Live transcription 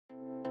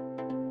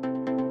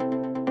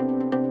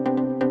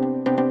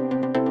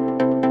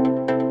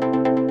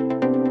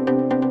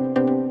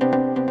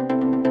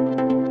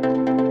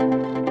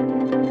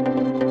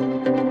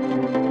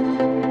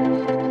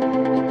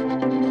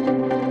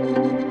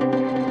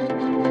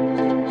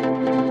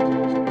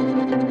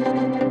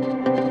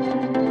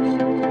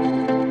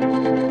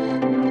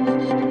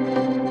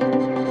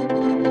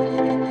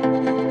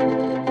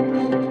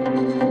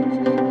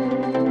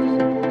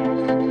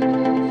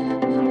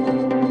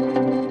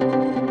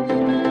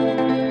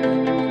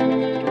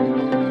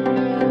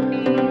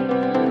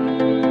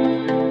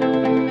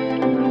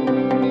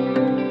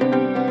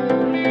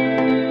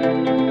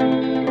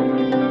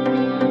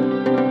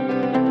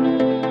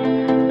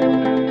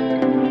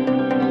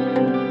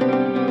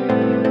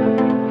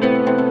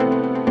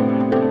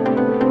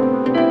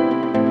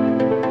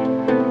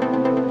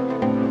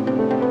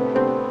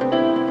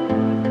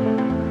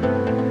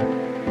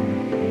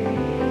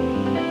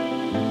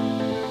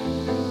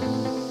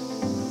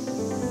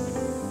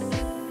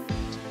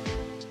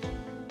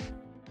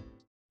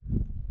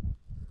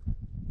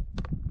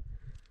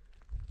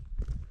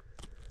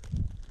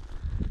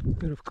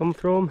where I've come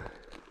from,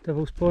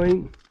 Devil's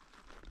Point.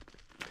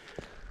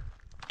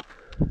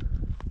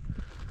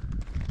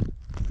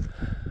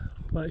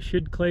 What I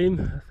should climb,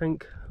 I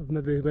think I've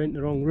maybe went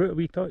the wrong route a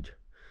wee touch.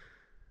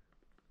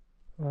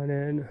 And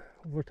then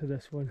over to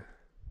this one.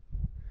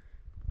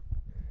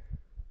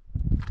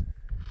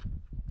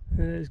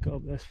 Let's go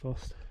up this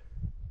first.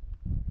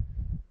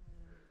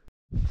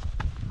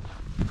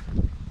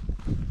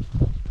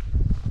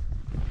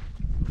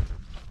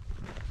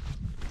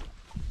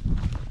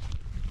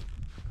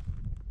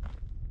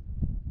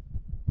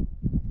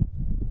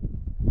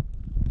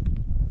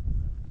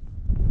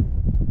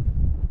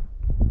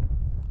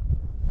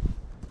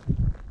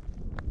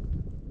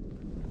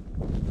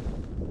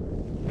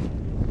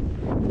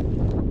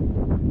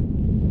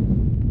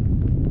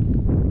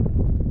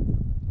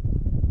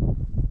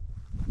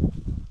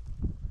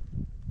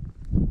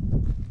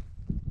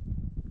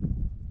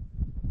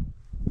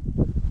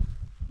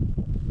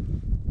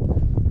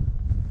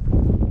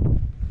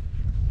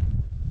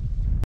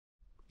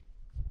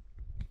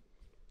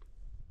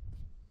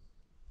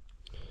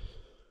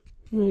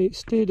 Right,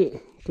 stayed at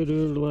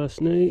Cairngorm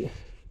last night,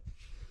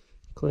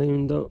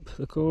 climbed up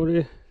the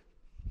quarry,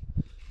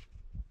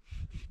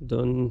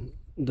 done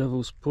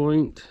Devil's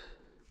Point,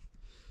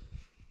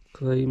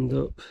 climbed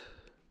up,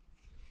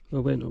 I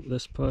went up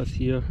this path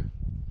here,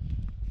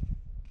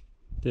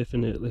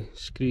 definitely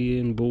scree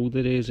and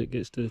bouldery as it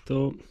gets to the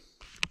top.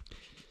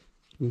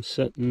 I'm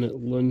sitting at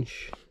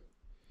lunch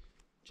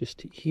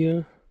just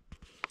here,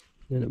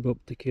 then it'll be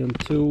up to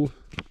Cairngorm,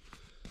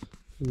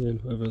 and then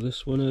whatever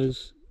this one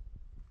is.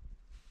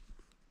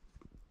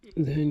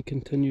 Then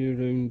continue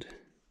around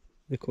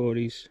the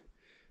quarries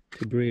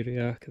to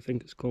Cairngorm, I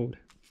think it's called.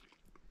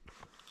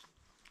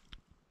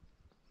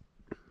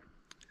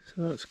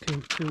 So that's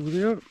Cairngorm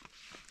there.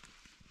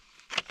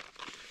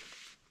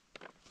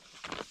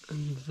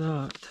 And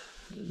that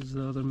is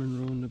the other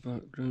Munro in the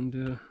background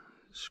there.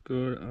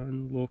 Score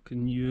and Loch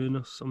and Ewan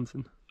or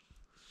something.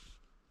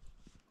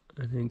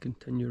 And then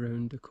continue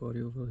around the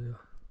quarry over there.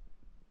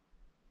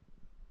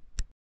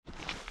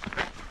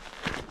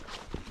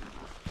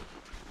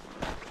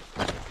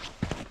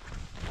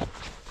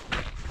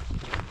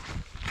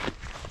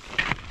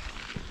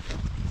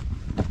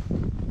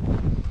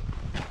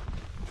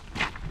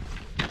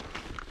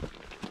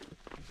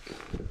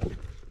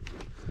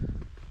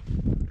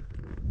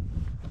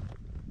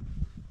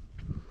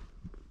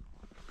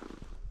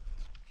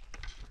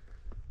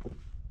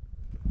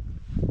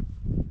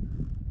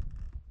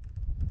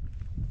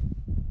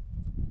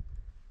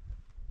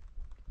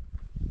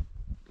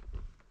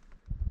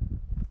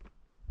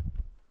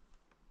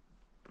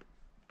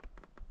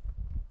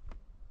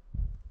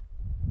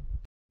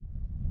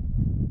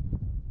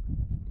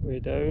 Way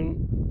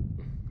down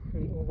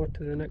and over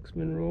to the next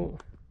Munro.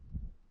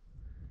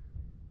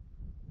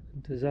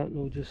 Does that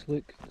not just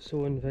look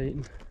so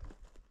inviting?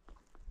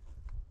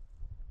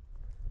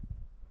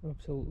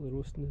 Absolutely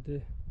roasting the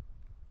day.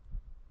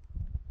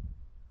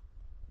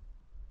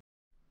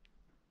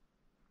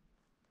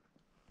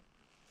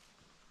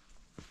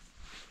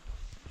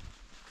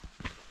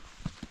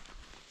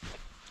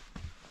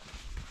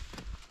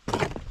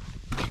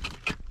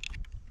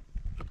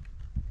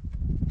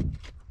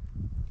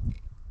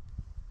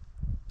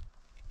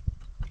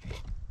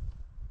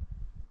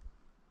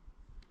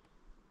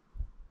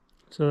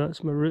 So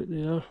that's my route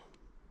there,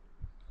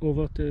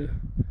 over to,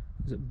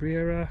 is it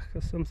Cairngorm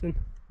or something?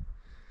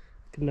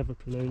 I can never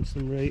pronounce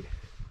them right.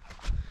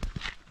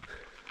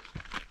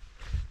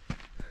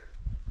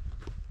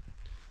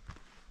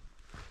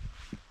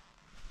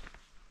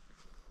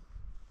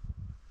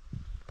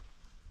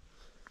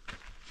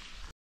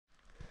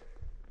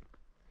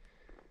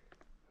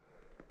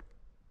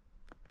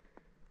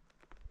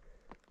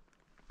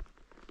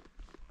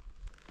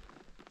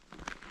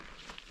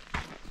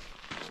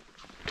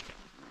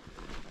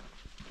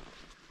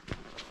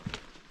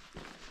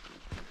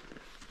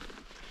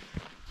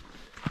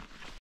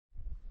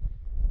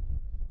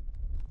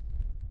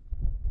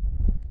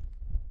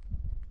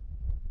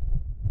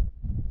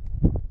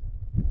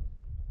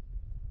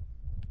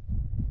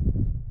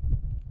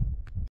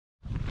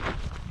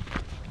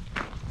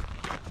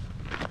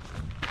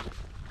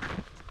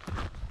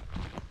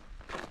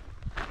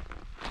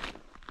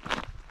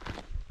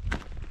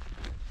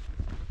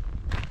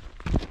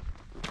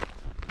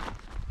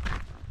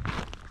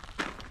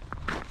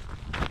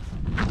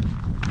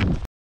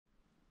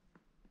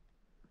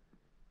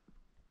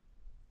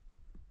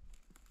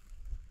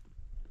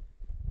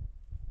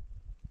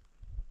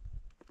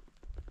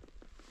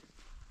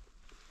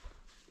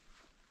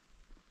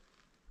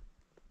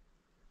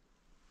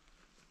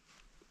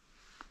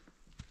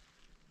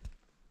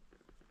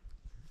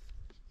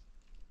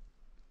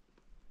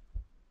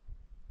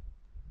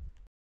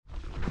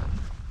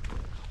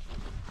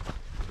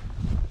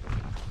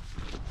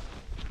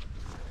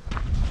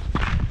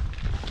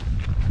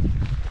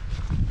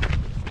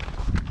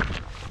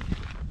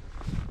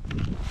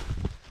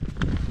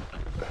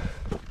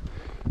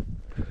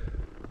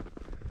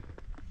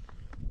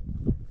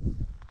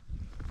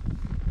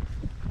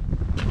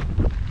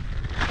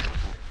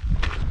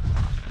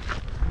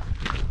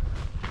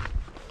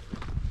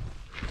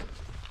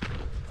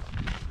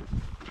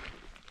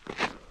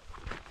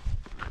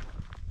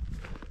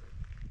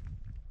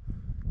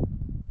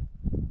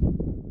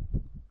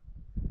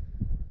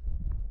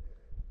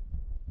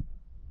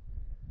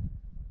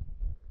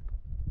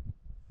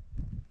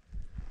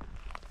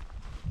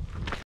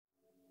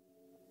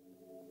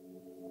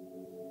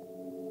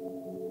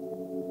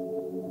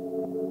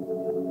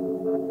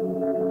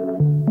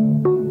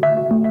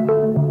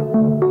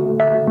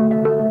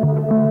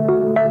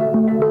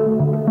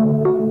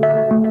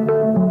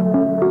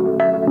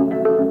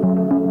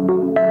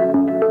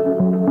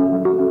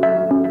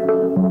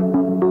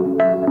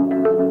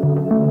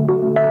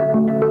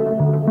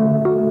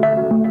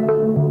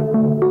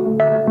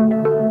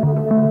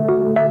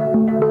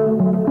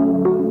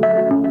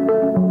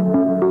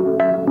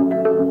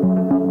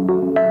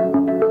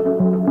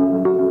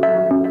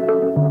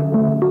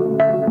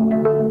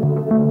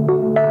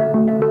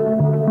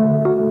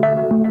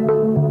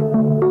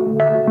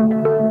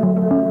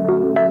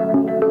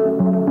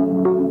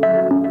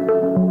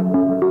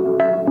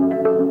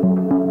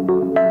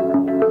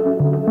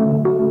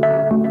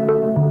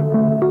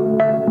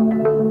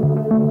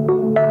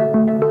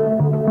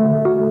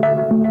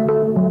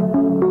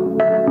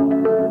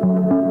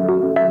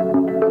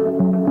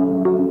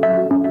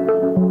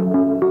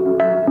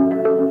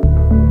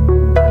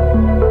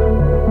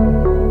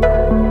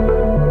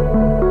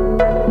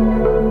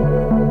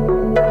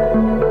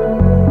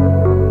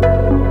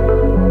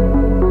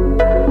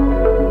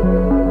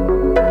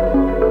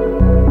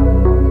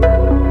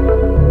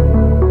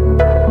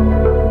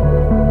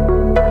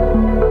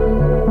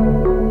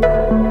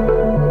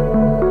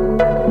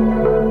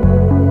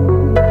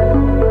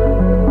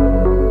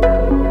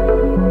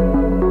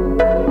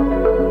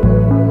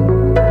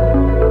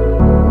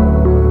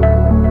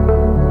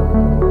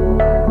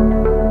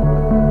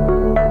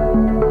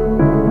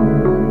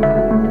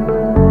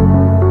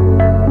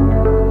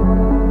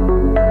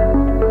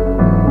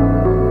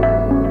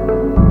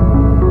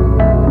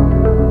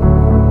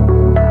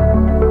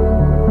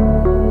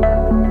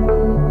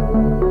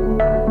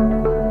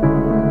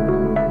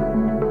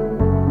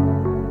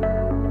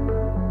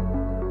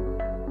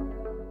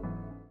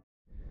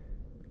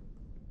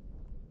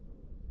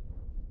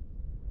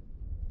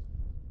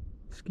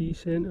 ski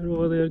centre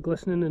over there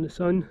glistening in the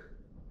sun.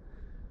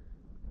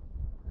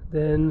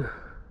 Then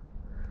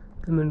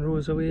the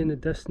Munro's away in the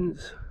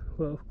distance,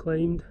 what I've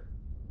climbed.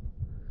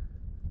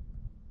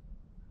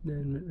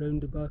 Then went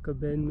round the back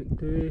of Ben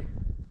McDowie,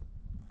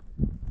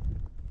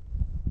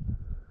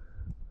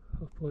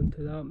 up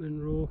onto that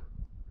Munro,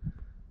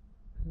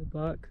 at the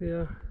back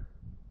there,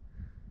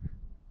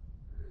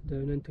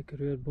 down into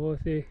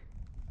Cairngorm,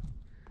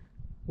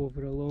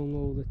 over along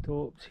all the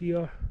tops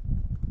here,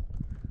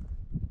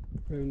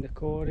 round the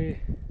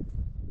quarry,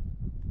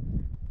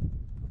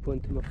 up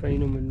onto my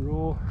final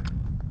Munro.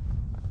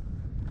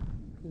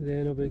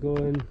 Then I'll be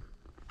going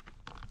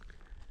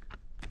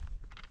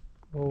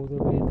all the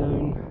way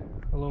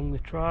down along the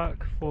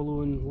track,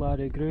 following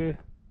Larry Grew,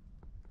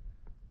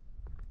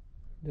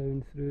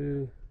 down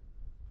through,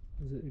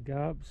 is it a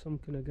gap, some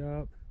kind of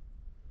gap,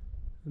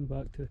 and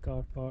back to the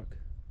car park.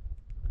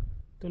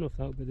 Don't know if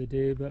that'll be the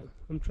day, but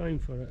I'm trying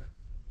for it.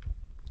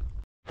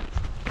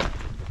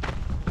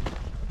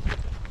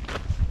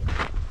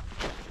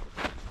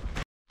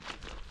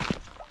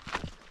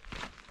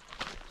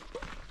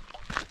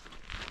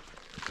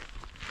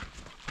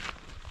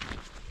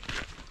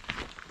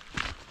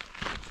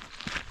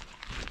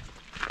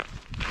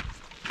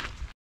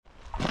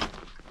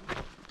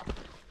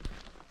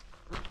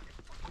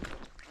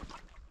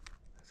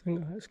 I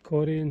think that's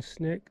Corrie and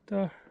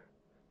Snectar,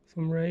 if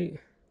I'm right.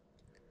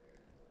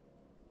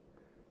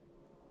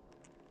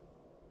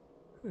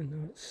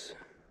 And that's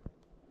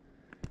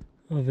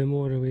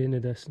Avimore away in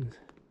the distance.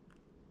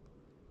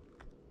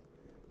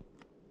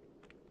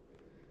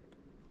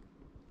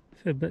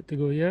 Fair bit to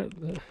go yet,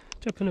 but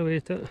chipping away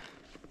at it.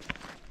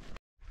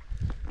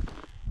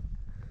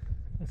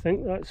 I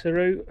think that's the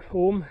route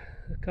home,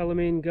 the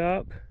Calamine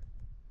Gap.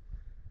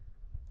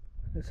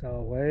 It's a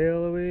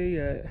while away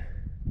yet.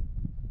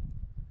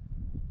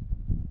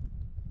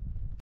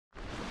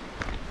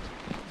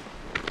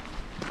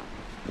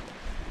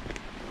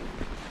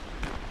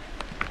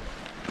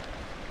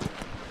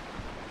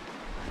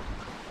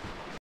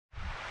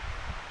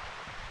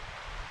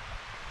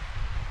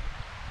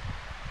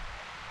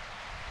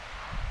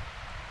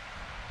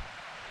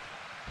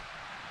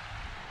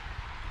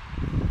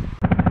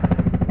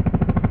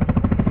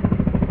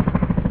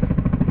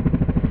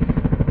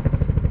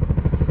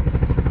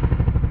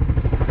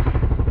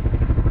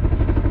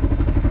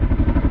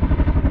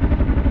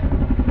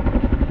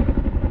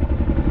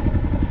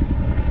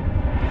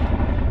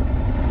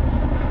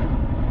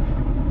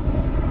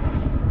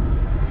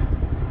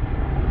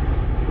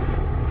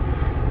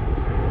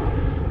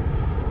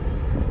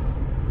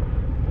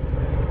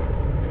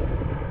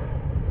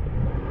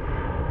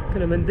 Could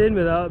have been done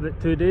with that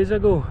about 2 days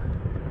ago.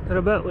 They're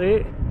a bit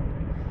late.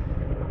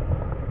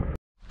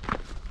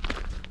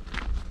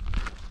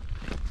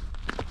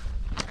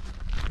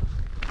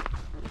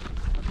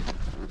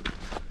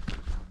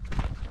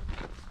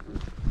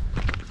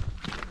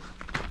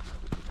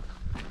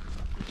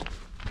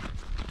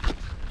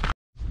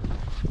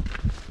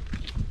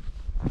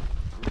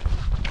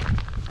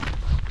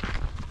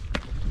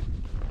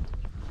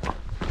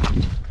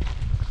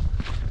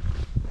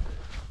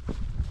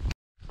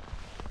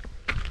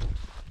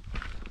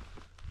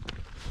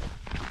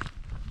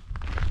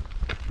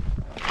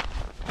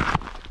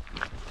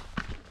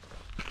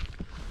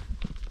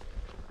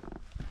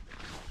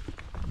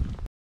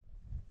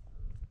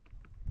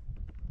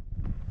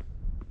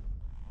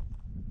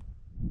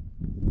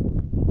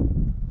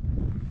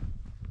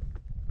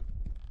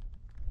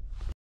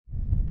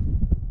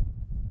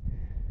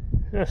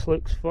 This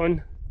looks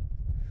fun.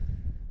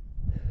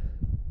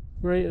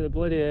 Right at the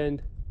bloody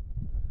end.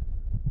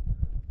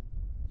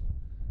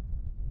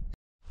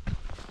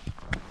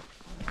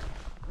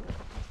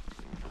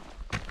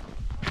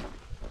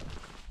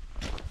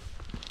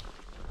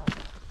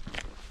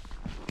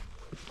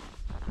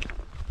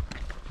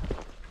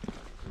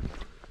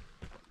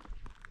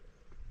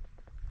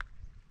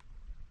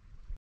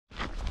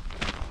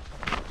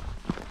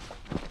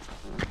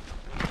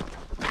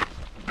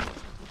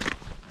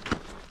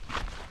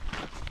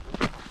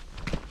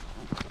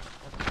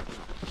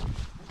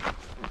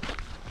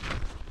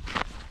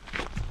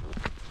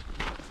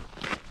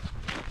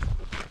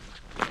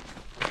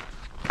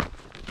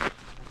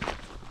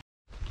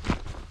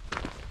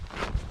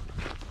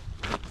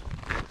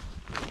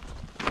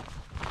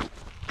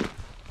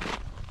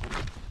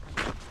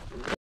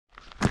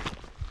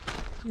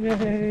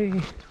 Yay!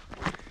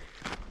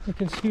 I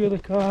can see where the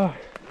car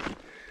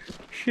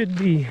should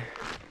be.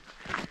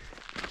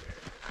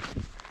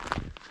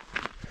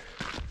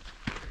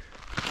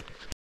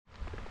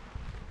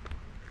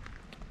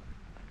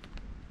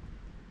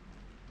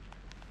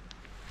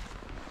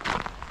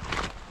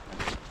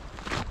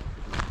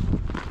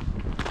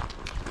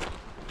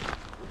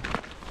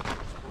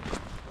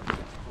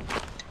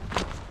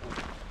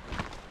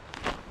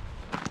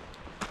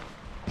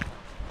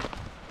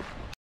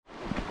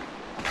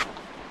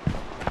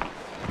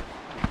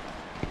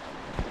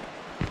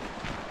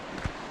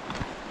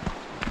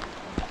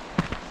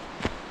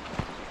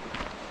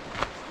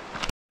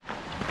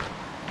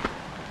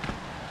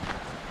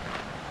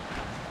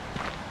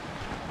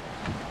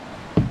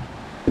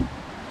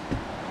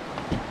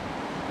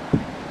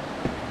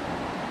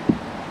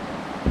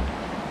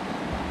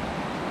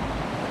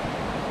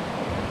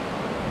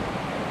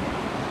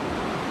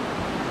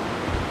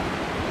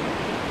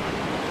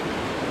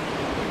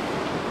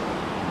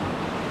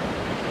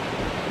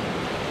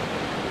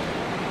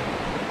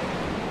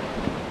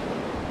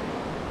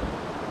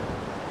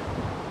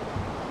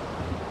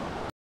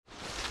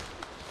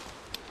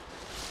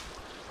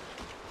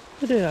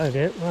 What did I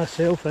get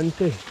myself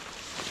into?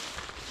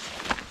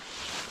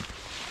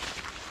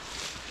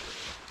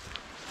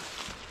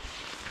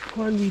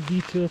 One wee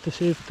detour to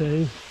save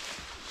time.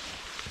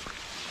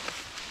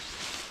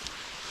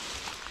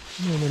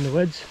 I'm in the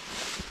woods.